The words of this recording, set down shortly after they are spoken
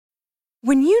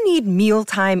When you need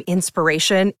mealtime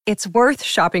inspiration, it's worth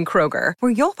shopping Kroger,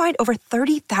 where you'll find over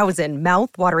 30,000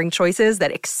 mouth-watering choices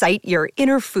that excite your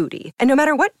inner foodie. And no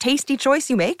matter what tasty choice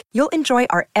you make, you'll enjoy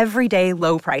our everyday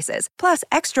low prices, plus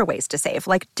extra ways to save,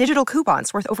 like digital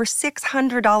coupons worth over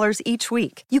 $600 each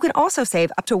week. You can also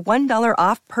save up to $1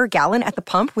 off per gallon at the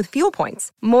pump with fuel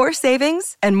points. More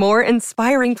savings and more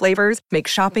inspiring flavors make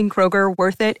shopping Kroger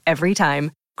worth it every time.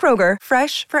 Kroger,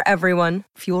 fresh for everyone.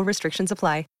 Fuel restrictions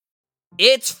apply.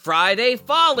 It's Friday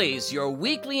Follies, your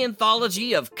weekly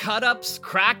anthology of cut-ups,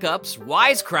 crack-ups,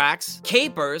 wisecracks,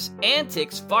 capers,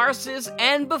 antics, farces,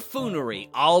 and buffoonery,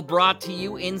 all brought to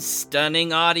you in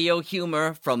stunning audio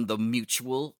humor from the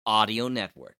Mutual Audio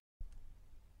Network.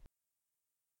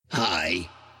 Hi,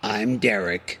 I'm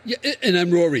Derek. Yeah, and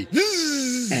I'm Rory.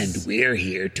 And we're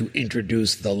here to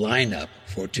introduce the lineup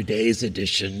for today's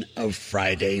edition of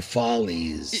Friday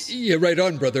Follies. Yeah, right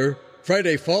on, brother.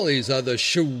 Friday Follies are the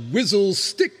Schwizzle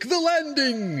Stick the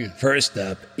Landing. First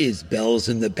up is Bells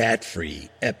in the Bat Free,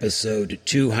 episode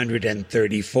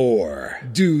 234.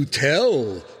 Do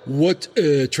tell, what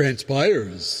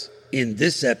transpires? In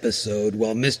this episode,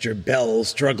 while Mr. Bell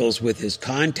struggles with his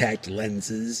contact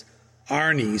lenses,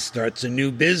 Arnie starts a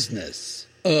new business.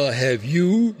 Have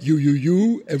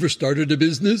you ever started a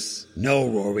business? No,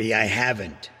 Rory, I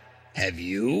haven't. Have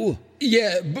you?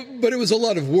 Yeah, but it was a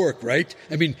lot of work, right?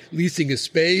 I mean, leasing a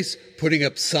space, putting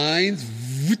up signs,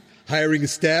 hiring a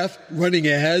staff, running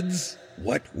ads.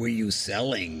 What were you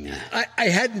selling? I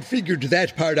hadn't figured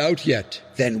that part out yet.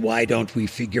 Then why don't we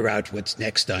figure out what's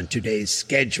next on today's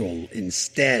schedule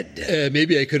instead?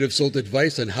 Maybe I could have sold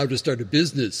advice on how to start a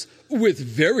business with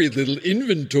very little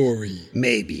inventory.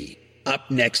 Maybe. Up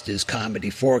next is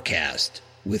Comedy Forecast,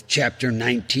 with Chapter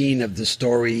 19 of the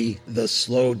story, The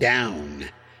Slow Down.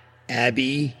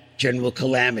 Abby, General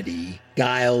Calamity,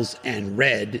 Giles, and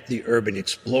Red, the urban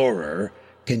explorer,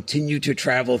 continue to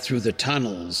travel through the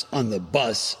tunnels on the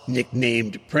bus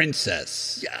nicknamed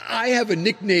Princess. I have a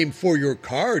nickname for your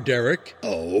car, Derek.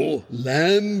 Oh?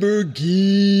 Lamborghini.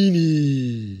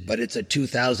 But it's a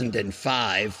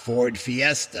 2005 Ford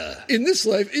Fiesta. In this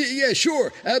life, yeah,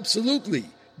 sure, absolutely.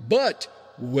 But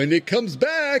when it comes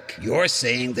back... You're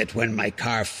saying that when my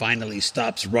car finally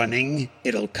stops running,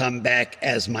 it'll come back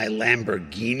as my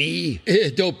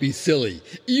Lamborghini? Don't be silly.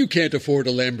 You can't afford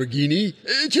a Lamborghini.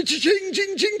 Ching, ching,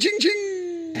 ching, ching, ching,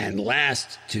 ching. And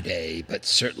last today, but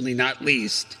certainly not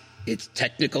least, it's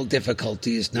Technical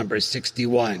Difficulties number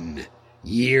 61,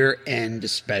 Year-End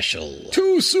Special.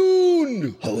 Too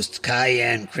soon! Host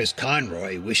Cayenne Chris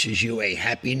Conroy wishes you a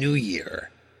Happy New Year.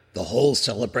 The whole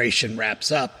celebration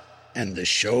wraps up, and the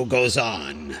show goes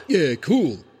on. Yeah,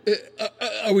 cool.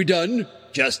 Are we done?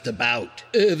 Just about.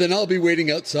 Then I'll be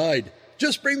waiting outside.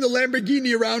 Just bring the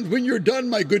Lamborghini around when you're done,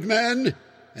 my good man.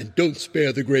 And don't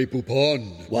spare the Grey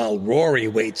Poupon. While Rory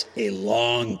waits a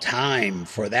long time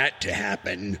for that to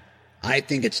happen, I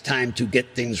think it's time to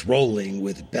get things rolling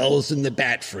with Bells in the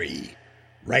Bat Free,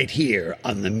 right here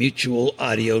on the Mutual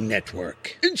Audio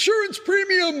Network. Insurance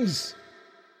premiums!